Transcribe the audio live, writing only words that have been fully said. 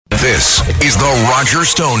This is the Roger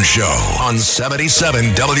Stone Show on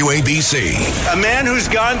 77 WABC. A man who's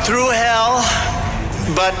gone through hell,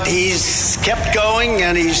 but he's kept going,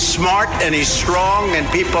 and he's smart, and he's strong, and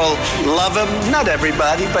people love him. Not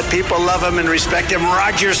everybody, but people love him and respect him.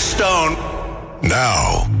 Roger Stone.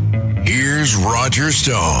 Now, here's Roger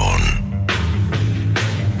Stone.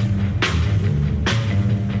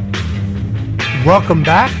 Welcome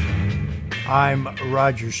back. I'm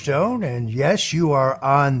Roger Stone, and yes, you are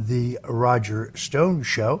on the Roger Stone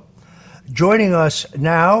Show. Joining us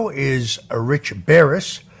now is Rich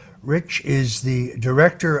Baris. Rich is the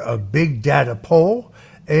director of Big Data Poll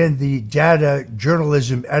and the data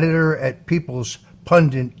journalism editor at People's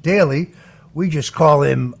Pundit Daily. We just call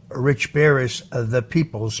him Rich Baris, the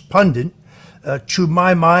People's Pundit. To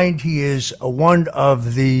my mind, he is one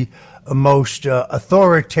of the most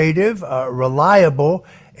authoritative, reliable,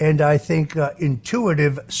 and I think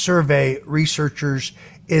intuitive survey researchers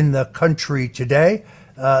in the country today.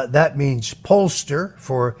 That means pollster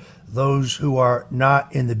for those who are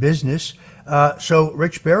not in the business. So,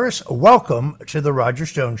 Rich Baris, welcome to the Roger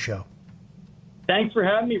Stone Show. Thanks for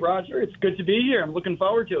having me, Roger. It's good to be here. I'm looking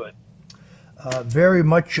forward to it. Very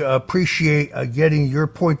much appreciate getting your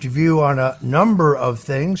point of view on a number of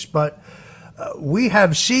things, but we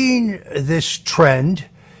have seen this trend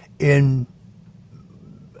in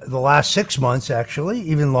the last 6 months, actually,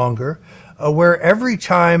 even longer, where every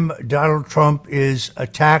time Donald Trump is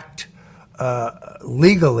attacked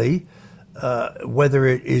legally, whether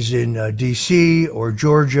it is in D.C. or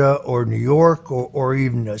Georgia or New York or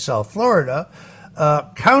even South Florida,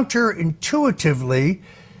 counterintuitively,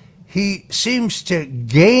 he seems to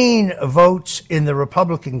gain votes in the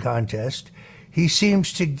Republican contest. He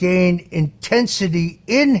seems to gain intensity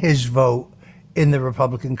in his vote in the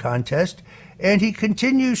Republican contest, and he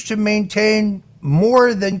continues to maintain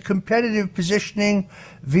more than competitive positioning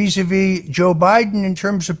vis-a-vis Joe Biden in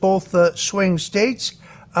terms of both swing states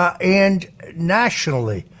and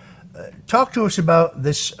nationally. Talk to us about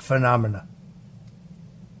this phenomena.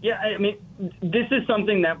 Yeah, I mean, this is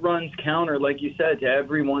something that runs counter, like you said, to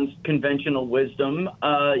everyone's conventional wisdom,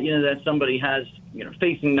 that somebody has,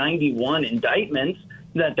 facing 91 indictments,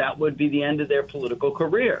 that would be the end of their political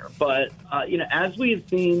career. But, as we have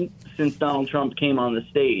seen since Donald Trump came on the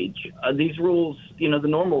stage, these rules, the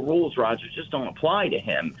normal rules, Roger, just don't apply to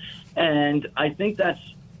him. And I think that's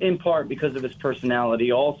in part because of his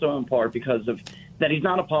personality, also in part because of that he's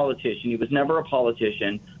not a politician. He was never a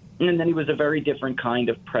politician. And then he was a very different kind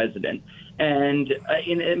of president. And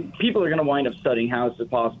people are going to wind up studying how this is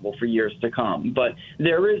possible for years to come. But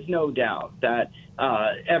there is no doubt that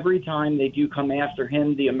every time they do come after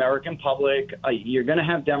him, the American public, you're going to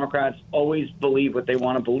have Democrats always believe what they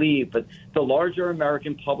want to believe. But the larger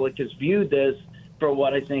American public has viewed this for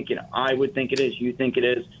what I think, I would think it is, you think it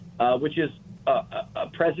is, which is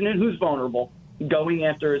a president who's vulnerable, going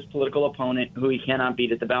after his political opponent who he cannot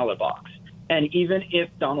beat at the ballot box. And even if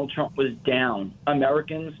Donald Trump was down,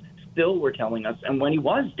 Americans still were telling us, and when he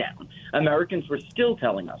was down, Americans were still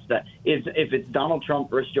telling us that if it's Donald Trump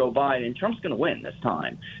versus Joe Biden, Trump's going to win this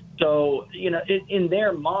time. So, in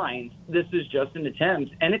their minds, this is just an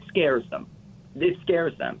attempt, and it scares them. It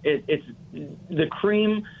scares them. It's the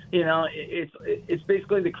cream, it's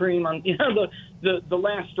basically the cream on, the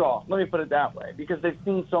last straw. Let me put it that way, because they've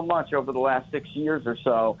seen so much over the last 6 years or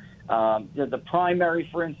so. The primary,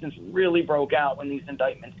 for instance, really broke out when these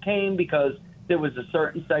indictments came because there was a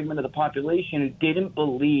certain segment of the population who didn't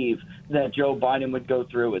believe that Joe Biden would go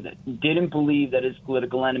through with it, didn't believe that his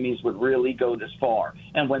political enemies would really go this far.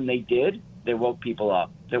 And when they did, they woke people up.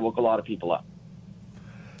 They woke a lot of people up.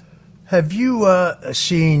 Have you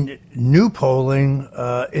seen new polling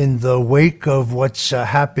in the wake of what's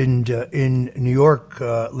happened in New York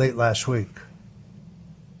late last week?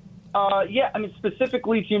 Yeah, I mean,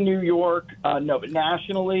 specifically to New York, no, but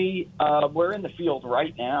nationally, we're in the field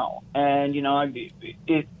right now. And,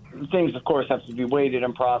 things, of course, have to be weighted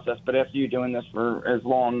and processed. But after you're doing this for as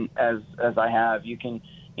long as I have, you can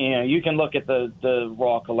look at the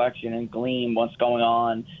raw collection and glean what's going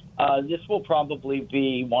on. This will probably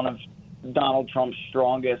be one of Donald Trump's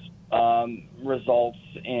strongest results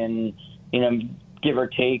in, give or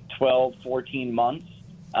take 12, 14 months.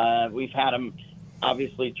 We've had him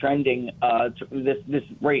obviously trending this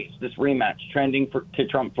rematch, trending to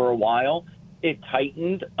Trump for a while. It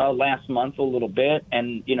tightened last month a little bit.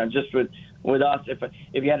 And, just with us, if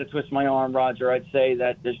you had to twist my arm, Roger, I'd say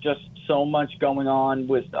that there's just so much going on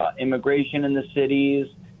with immigration in the cities,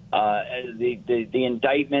 the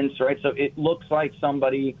indictments, right? So it looks like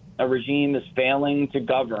a regime is failing to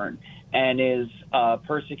govern and is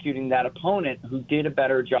persecuting that opponent who did a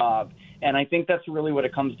better job And I think that's really what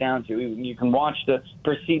it comes down to. You can watch the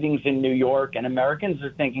proceedings in New York, and Americans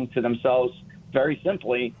are thinking to themselves very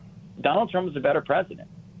simply, Donald Trump is a better president.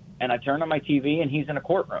 And I turn on my TV, and he's in a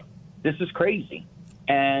courtroom. This is crazy.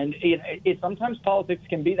 And sometimes politics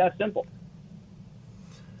can be that simple.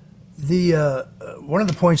 One of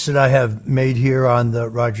the points that I have made here on the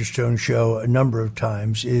Roger Stone Show a number of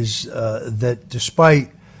times is that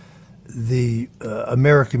despite the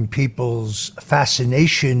American people's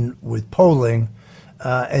fascination with polling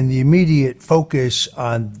and the immediate focus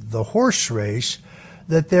on the horse race,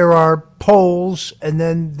 that there are polls and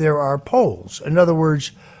then there are polls. In other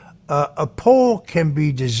words, a poll can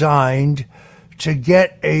be designed to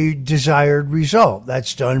get a desired result.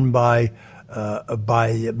 That's done by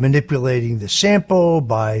manipulating the sample,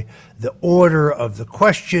 by the order of the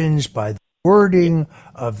questions, by the wording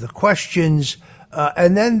of the questions.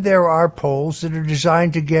 And then there are polls that are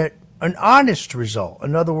designed to get an honest result.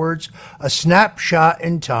 In other words, a snapshot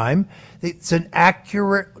in time. It's an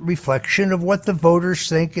accurate reflection of what the voters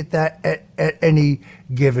think at any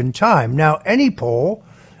given time. Now, any poll,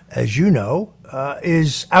 as you know,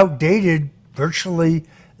 is outdated virtually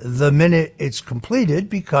the minute it's completed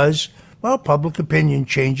because, well, public opinion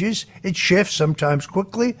changes. It shifts, sometimes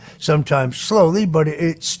quickly, sometimes slowly, but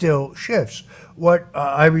it still shifts. What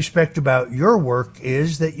I respect about your work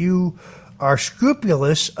is that you are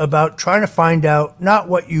scrupulous about trying to find out not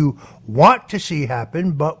what you want to see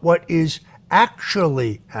happen, but what is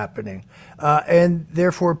actually happening. And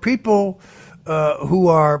therefore, people who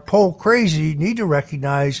are poll crazy need to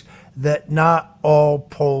recognize that not all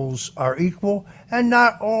polls are equal and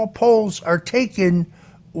not all polls are taken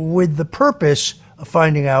with the purpose of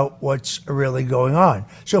finding out what's really going on.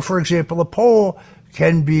 So, for example, a poll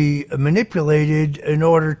can be manipulated in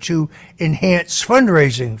order to enhance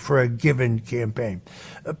fundraising for a given campaign.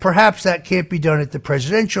 Perhaps that can't be done at the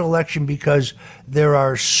presidential election because there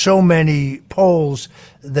are so many polls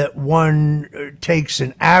that one takes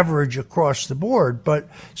an average across the board, but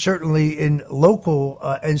certainly in local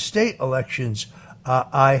and state elections,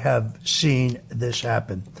 I have seen this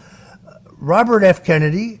happen. Robert F.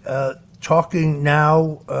 Kennedy, talking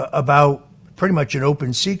now about pretty much an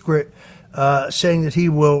open secret, saying that he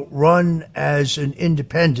will run as an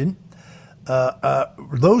independent.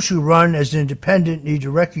 Those who run as an independent need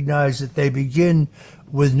to recognize that they begin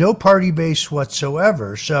with no party base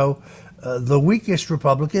whatsoever. So the weakest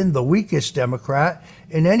Republican, the weakest Democrat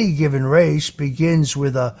in any given race begins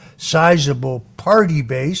with a sizable party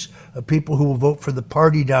base of people who will vote for the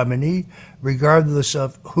party nominee, regardless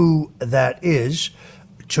of who that is.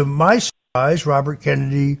 To my surprise, Robert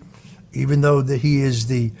Kennedy, even though that he is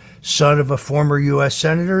the son of a former U.S.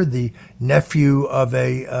 senator, the nephew of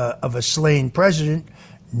a slain president,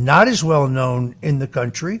 not as well known in the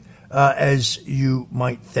country as you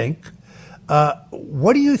might think.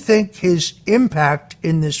 What do you think his impact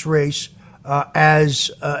in this race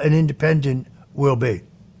as an independent will be?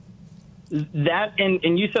 That,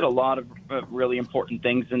 and you said a lot of really important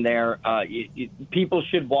things in there. People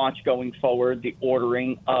should watch going forward the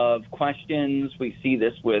ordering of questions. We see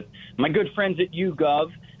this with my good friends at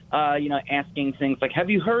YouGov, asking things like, have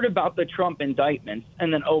you heard about the Trump indictments?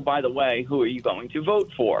 And then, oh, by the way, who are you going to vote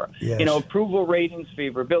for? Yes. Approval ratings,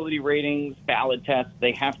 favorability ratings, ballot tests,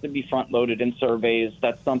 they have to be front-loaded in surveys.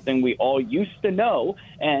 That's something we all used to know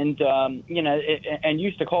and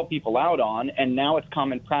used to call people out on, and now it's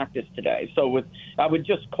common practice today. So I would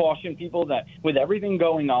just caution people that with everything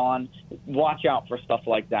going on, watch out for stuff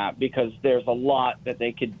like that because there's a lot that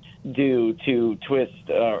they could do to twist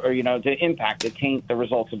to impact, to taint the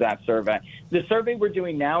results of that survey. The survey we're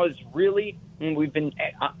doing now is really, we've been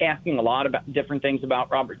asking a lot about different things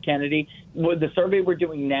about Robert Kennedy. What the survey we're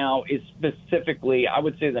doing now is specifically, I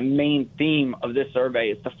would say the main theme of this survey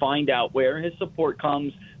is to find out where his support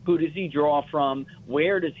comes, who does he draw from,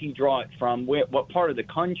 where does he draw it from, what part of the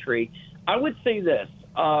country. I would say this.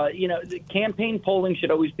 The campaign polling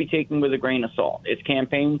should always be taken with a grain of salt. Its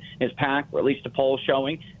campaign is packed, or at least a poll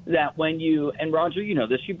showing that when you, and Roger, you know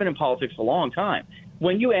this, you've been in politics a long time.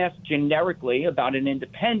 When you ask generically about an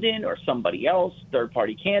independent or somebody else,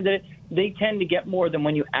 third-party candidate, they tend to get more than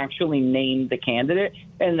when you actually name the candidate.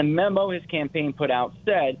 And the memo his campaign put out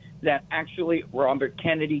said that actually Robert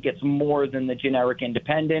Kennedy gets more than the generic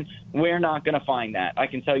independent. We're not going to find that. I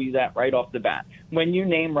can tell you that right off the bat. When you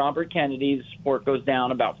name Robert Kennedy, the support goes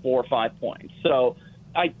down about 4 or 5 points. So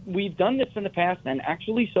we've done this in the past, and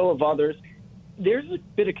actually so have others. There's a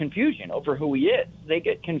bit of confusion over who he is. They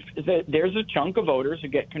get there's a chunk of voters who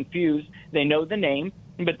get confused. They know the name,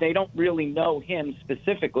 but they don't really know him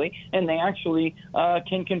specifically, and they actually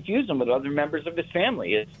can confuse him with other members of his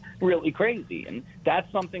family. It's really crazy, and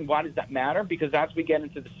that's something. Why does that matter? Because as we get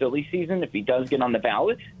into the silly season, if he does get on the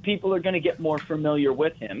ballot, people are going to get more familiar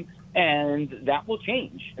with him, and that will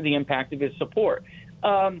change the impact of his support.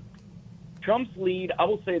 Trump's lead, I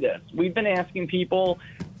will say this. We've been asking people,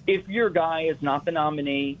 if your guy is not the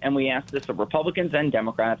nominee, and we ask this of Republicans and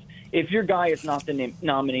Democrats, if your guy is not the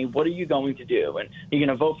nominee, what are you going to do? And are you going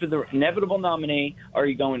to vote for the inevitable nominee? Are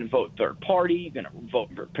you going to vote third party? You're going to vote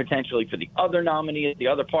potentially for the other nominee, the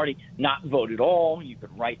other party, not vote at all? You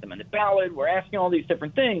could write them in the ballot. We're asking all these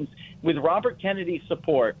different things. With Robert Kennedy's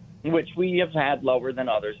support, which we have had lower than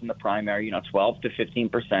others in the primary, 12 to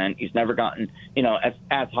 15%. He's never gotten,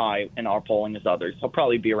 as high in our polling as others. He'll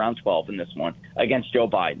probably be around 12 in this one against Joe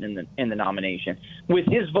Biden in the nomination. With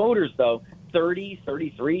his voters, though, 30,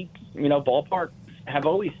 33, ballpark, have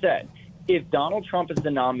always said, if Donald Trump is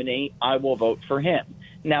the nominee, I will vote for him.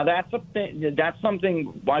 Now, that's something.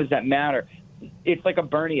 Why does that matter? It's like a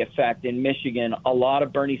Bernie effect in Michigan. A lot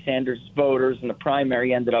of Bernie Sanders voters in the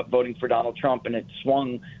primary ended up voting for Donald Trump, and it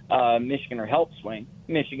swung Michigan, or helped swing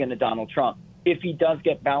Michigan to Donald Trump. If he does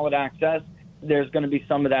get ballot access, there's going to be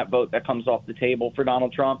some of that vote that comes off the table for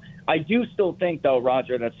Donald Trump. I do still think, though,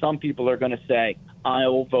 Roger, that some people are going to say, I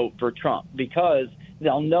will vote for Trump, because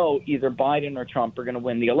they'll know either Biden or Trump are going to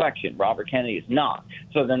win the election. Robert Kennedy is not,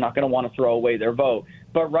 so they're not going to want to throw away their vote.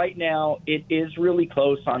 But right now, it is really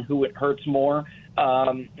close on who it hurts more.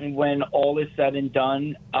 When all is said and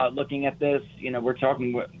done, looking at this, we're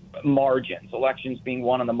talking margins, elections being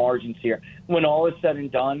one of the margins here. When all is said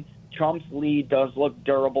and done, Trump's lead does look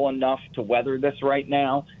durable enough to weather this right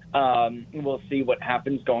now. We'll see what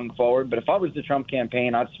happens going forward. But if I was the Trump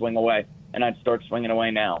campaign, I'd swing away, and I'd start swinging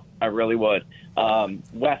away now. I really would.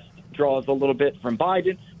 West draws a little bit from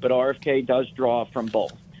Biden, but RFK does draw from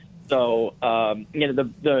both. So,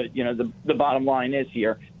 the bottom line is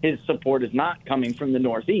here, his support is not coming from the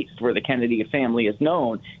Northeast, where the Kennedy family is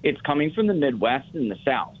known. It's coming from the Midwest and the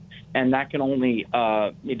South. And that can only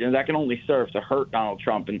serve to hurt Donald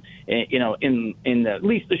Trump in at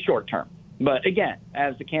least the short term. But again,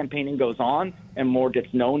 as the campaigning goes on and more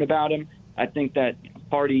gets known about him, I think that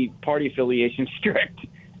party affiliation strict,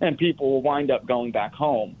 and people will wind up going back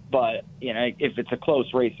home. But if it's a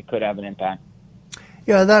close race, it could have an impact.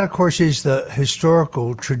 Yeah, that, of course, is the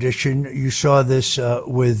historical tradition. You saw this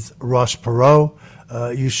with Ross Perot.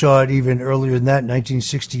 You saw it even earlier than that,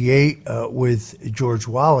 1968, with George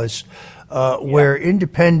Wallace, where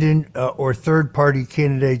independent or third-party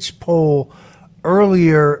candidates poll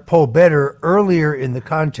better earlier in the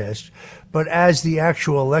contest. But as the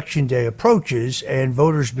actual election day approaches and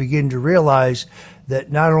voters begin to realize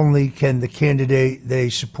that not only can the candidate they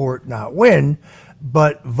support not win,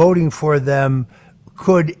 but voting for them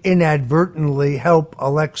could inadvertently help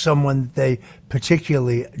elect someone they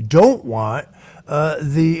particularly don't want,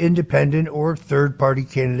 the independent or third-party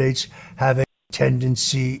candidates have a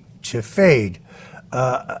tendency to fade.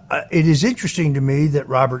 It is interesting to me that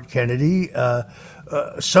Robert Kennedy,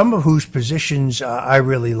 some of whose positions I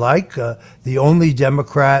really like, the only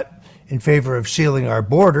Democrat in favor of sealing our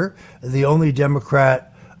border, the only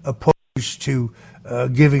Democrat opposed to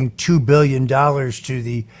giving $2 billion to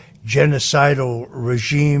the genocidal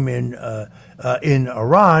regime in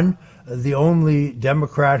Iran, the only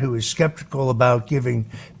Democrat who is skeptical about giving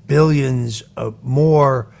billions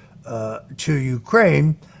more to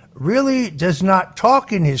Ukraine, really does not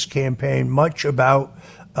talk in his campaign much about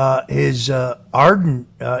his ardent,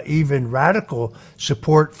 even radical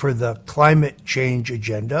support for the climate change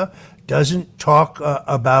agenda, doesn't talk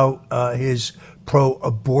about his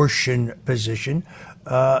pro-abortion position,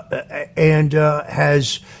 and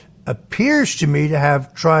appears to me to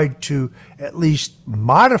have tried to at least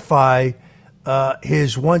modify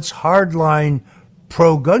his once hardline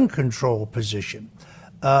pro-gun control position,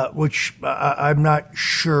 which I'm not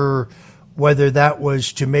sure whether that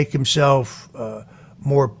was to make himself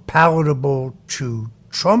more palatable to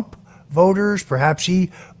Trump voters. Perhaps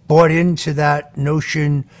he bought into that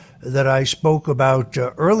notion that I spoke about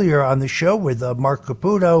earlier on the show with Mark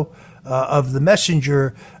Caputo of The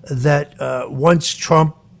Messenger, that once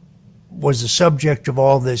Trump was the subject of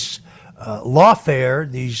all this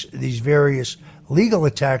lawfare, these various legal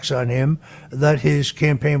attacks on him, that his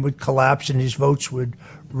campaign would collapse and his votes would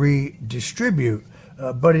redistribute.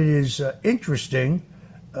 But it is interesting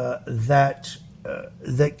that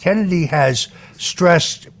Kennedy has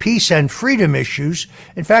stressed peace and freedom issues.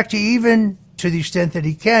 In fact, he even, to the extent that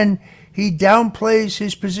he can, he downplays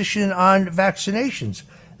his position on vaccinations.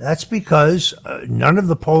 That's because none of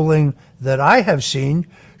the polling that I have seen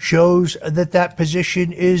shows that that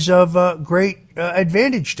position is of great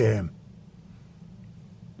advantage to him.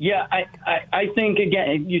 Yeah, I think,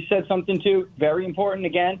 again, you said something, too, very important,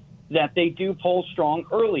 again, that they do poll strong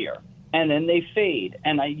earlier, and then they fade.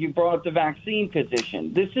 And you brought up the vaccine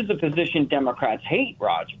position. This is a position Democrats hate,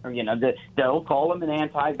 Roger. You know, they'll call him an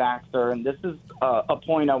anti-vaxxer, and this is a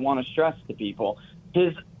point I want to stress to people.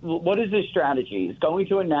 What is his strategy? He's going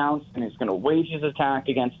to announce, and he's going to wage his attack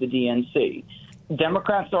against the DNC.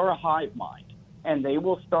 Democrats are a hive mind, and they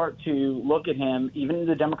will start to look at him, even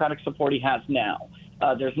the Democratic support he has now.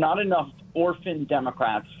 There's not enough orphan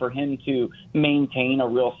Democrats for him to maintain a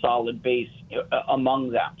real solid base among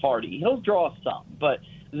that party. He'll draw some, but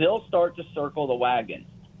they'll start to circle the wagons.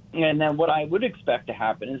 And then what I would expect to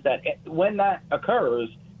happen is that when that occurs,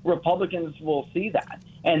 Republicans will see that,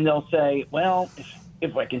 and they'll say, well,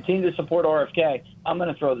 if I continue to support RFK, I'm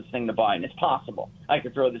going to throw this thing to Biden. It's possible I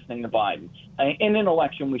could throw this thing to Biden. In an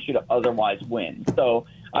election we should otherwise win. So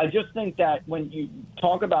I just think that when you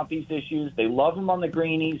talk about these issues, they love him on the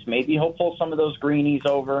greenies. Maybe he'll pull some of those greenies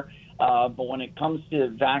over. But when it comes to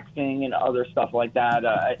vaccine and other stuff like that,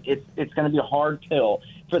 it's going to be a hard pill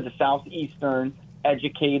for the Southeastern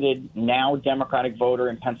educated, now Democratic voter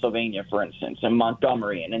in Pennsylvania, for instance, in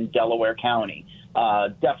Montgomery and in Delaware County.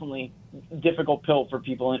 Definitely difficult pill for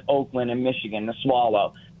people in Oakland and Michigan to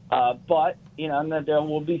swallow. But, there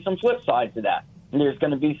will be some flip side to that. And there's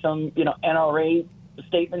going to be some, NRA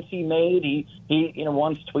statements he made. He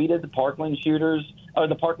once tweeted the Parkland families,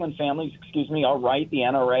 are right. The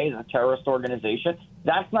NRA is a terrorist organization.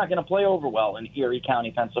 That's not going to play over well in Erie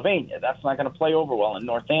County, Pennsylvania. That's not going to play over well in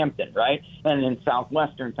Northampton, right? And in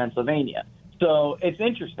southwestern Pennsylvania. So it's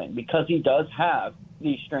interesting because he does have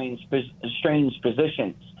these strange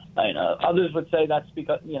positions. Others would say that's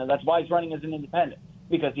because, that's why he's running as an independent,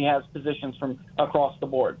 because he has positions from across the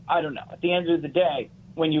board. I don't know. At the end of the day,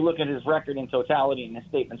 when you look at his record in totality and his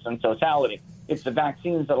statements in totality, it's the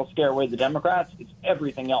vaccines that'll scare away the Democrats. It's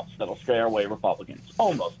everything else that'll scare away Republicans,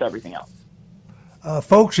 almost everything else.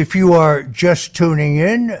 Folks, if you are just tuning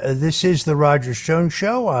in, this is the Roger Stone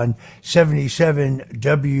Show on 77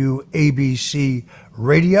 WABC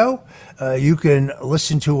Radio. You can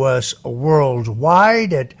listen to us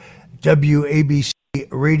worldwide at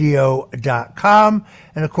WABCradio.com.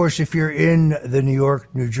 And, of course, if you're in the New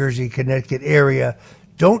York, New Jersey, Connecticut area,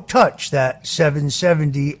 don't touch that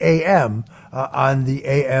 770 AM on the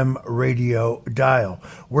AM radio dial.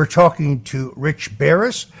 We're talking to Rich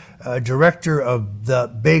Baris, director of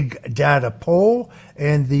the Big Data Poll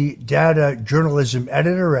and the data journalism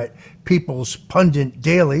editor at People's Pundit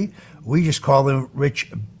Daily. We just call him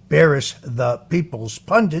Rich Baris, the People's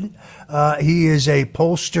Pundit. He is a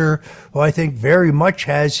pollster who I think very much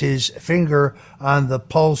has his finger on the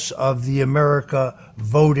pulse of the America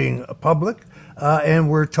voting public. And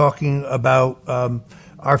we're talking about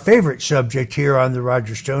our favorite subject here on the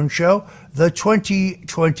Roger Stone Show, the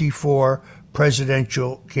 2024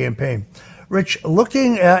 presidential campaign. Rich,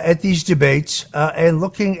 looking at these debates and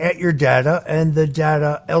looking at your data and the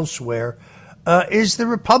data elsewhere, is the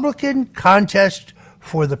Republican contest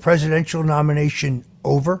for the presidential nomination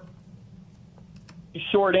over?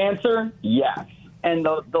 Short answer, yes. And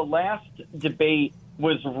the last debate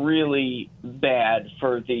was really bad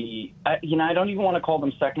for the, I don't even want to call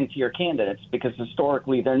them second-tier candidates because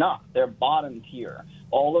historically they're not. They're bottom tier.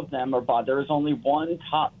 All of them are bottom. There is only one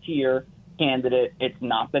top-tier candidate. It's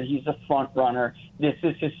not that he's a front runner. This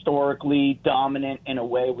is historically dominant in a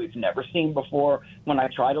way we've never seen before. When I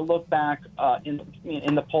try to look back in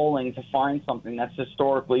the polling to find something that's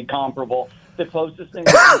historically comparable, the closest thing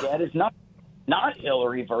we can get is not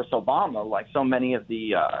Hillary versus Obama, like so many of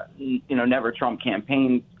the Never Trump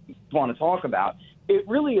campaign want to talk about. It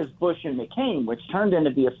really is Bush and McCain, which turned into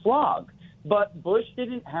be a slog. But Bush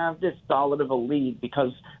didn't have this solid of a lead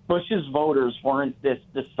because Bush's voters weren't this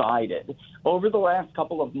decided. Over the last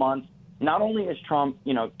couple of months, not only has Trump,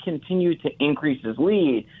 continued to increase his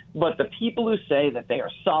lead, but the people who say that they are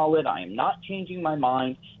solid, I am not changing my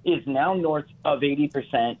mind, is now north of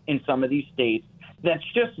 80% in some of these states. That's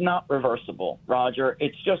just not reversible, Roger.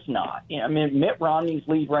 It's just not. Mitt Romney's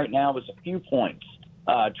lead right now is a few points.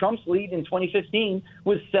 Trump's lead in 2015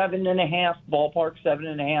 was 7.5, ballpark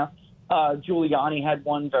 7.5. Giuliani had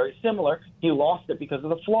one very similar. He lost it because of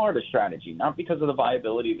the Florida strategy, not because of the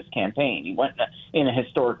viability of his campaign. He went in a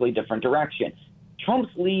historically different direction.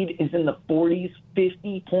 Trump's lead is in the 40s,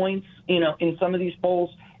 50 points, in some of these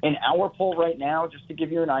polls. In our poll right now, just to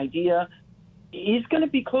give you an idea, he's going to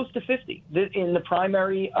be close to 50 in the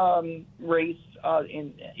primary race.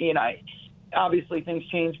 obviously things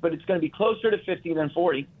change, but it's going to be closer to 50 than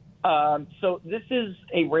 40. So this is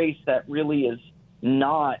a race that really is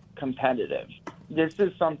not competitive. This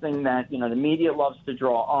is something that, the media loves to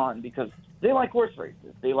draw on because they like horse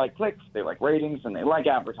races. They like clicks, they like ratings, and they like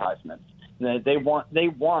advertisements. They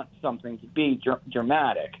want something to be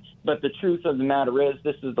dramatic. But the truth of the matter is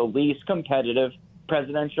this is the least competitive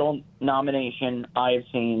presidential nomination I have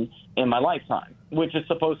seen in my lifetime, which is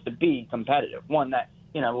supposed to be competitive. One that,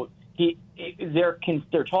 they're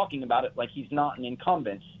talking about it like he's not an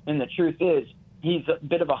incumbent. And the truth is he's a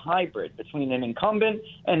bit of a hybrid between an incumbent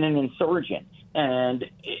and an insurgent. And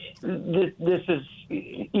this is,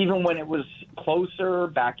 even when it was closer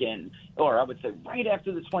back in, or I would say right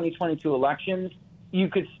after the 2022 elections, you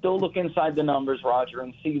could still look inside the numbers, Roger,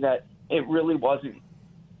 and see that it really wasn't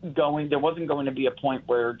going to be a point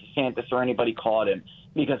where DeSantis or anybody caught him,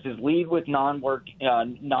 because his lead with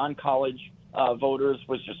non-college voters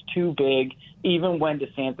was just too big. Even when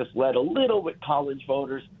DeSantis led a little with college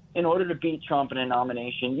voters, in order to beat Trump in a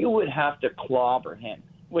nomination, you would have to clobber him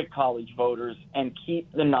with college voters and keep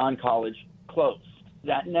the non-college close.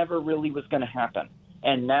 That never really was going to happen.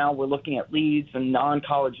 And now we're looking at leads and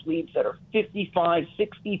non-college leads that are 55,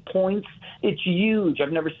 60 points. It's huge.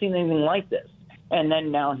 I've never seen anything like this. And then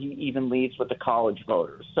now he even leads with the college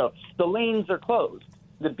voters. So the lanes are closed.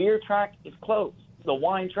 The beer track is closed. The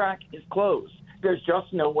wine track is closed. There's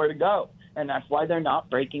just nowhere to go. And that's why they're not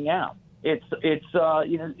breaking out. The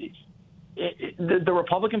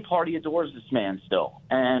Republican Party adores this man still,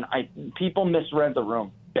 and people misread the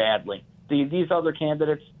room badly. These other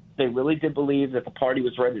candidates, they really did believe that the party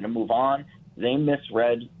was ready to move on. They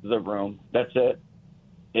misread the room. That's it.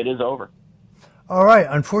 It is over. All right.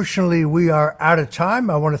 Unfortunately, we are out of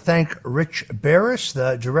time. I want to thank Rich Baris,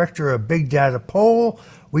 the director of Big Data Poll.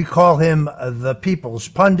 We call him the People's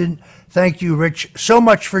Pundit. Thank you, Rich, so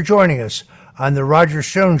much for joining us on the Roger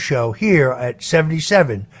Stone Show here at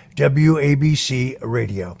 77 WABC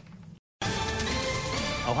Radio.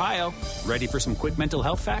 Ohio, ready for some quick mental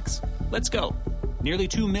health facts? Let's go. Nearly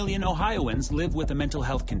 2 million Ohioans live with a mental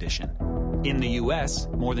health condition. In the U.S.,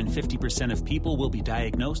 more than 50% of people will be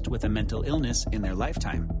diagnosed with a mental illness in their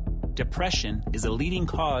lifetime. Depression is a leading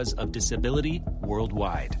cause of disability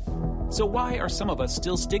worldwide. So why are some of us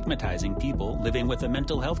still stigmatizing people living with a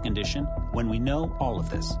mental health condition when we know all of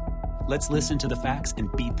this? Let's listen to the facts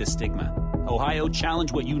and beat the stigma. Ohio,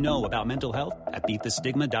 challenge what you know about mental health at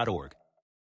beatthestigma.org.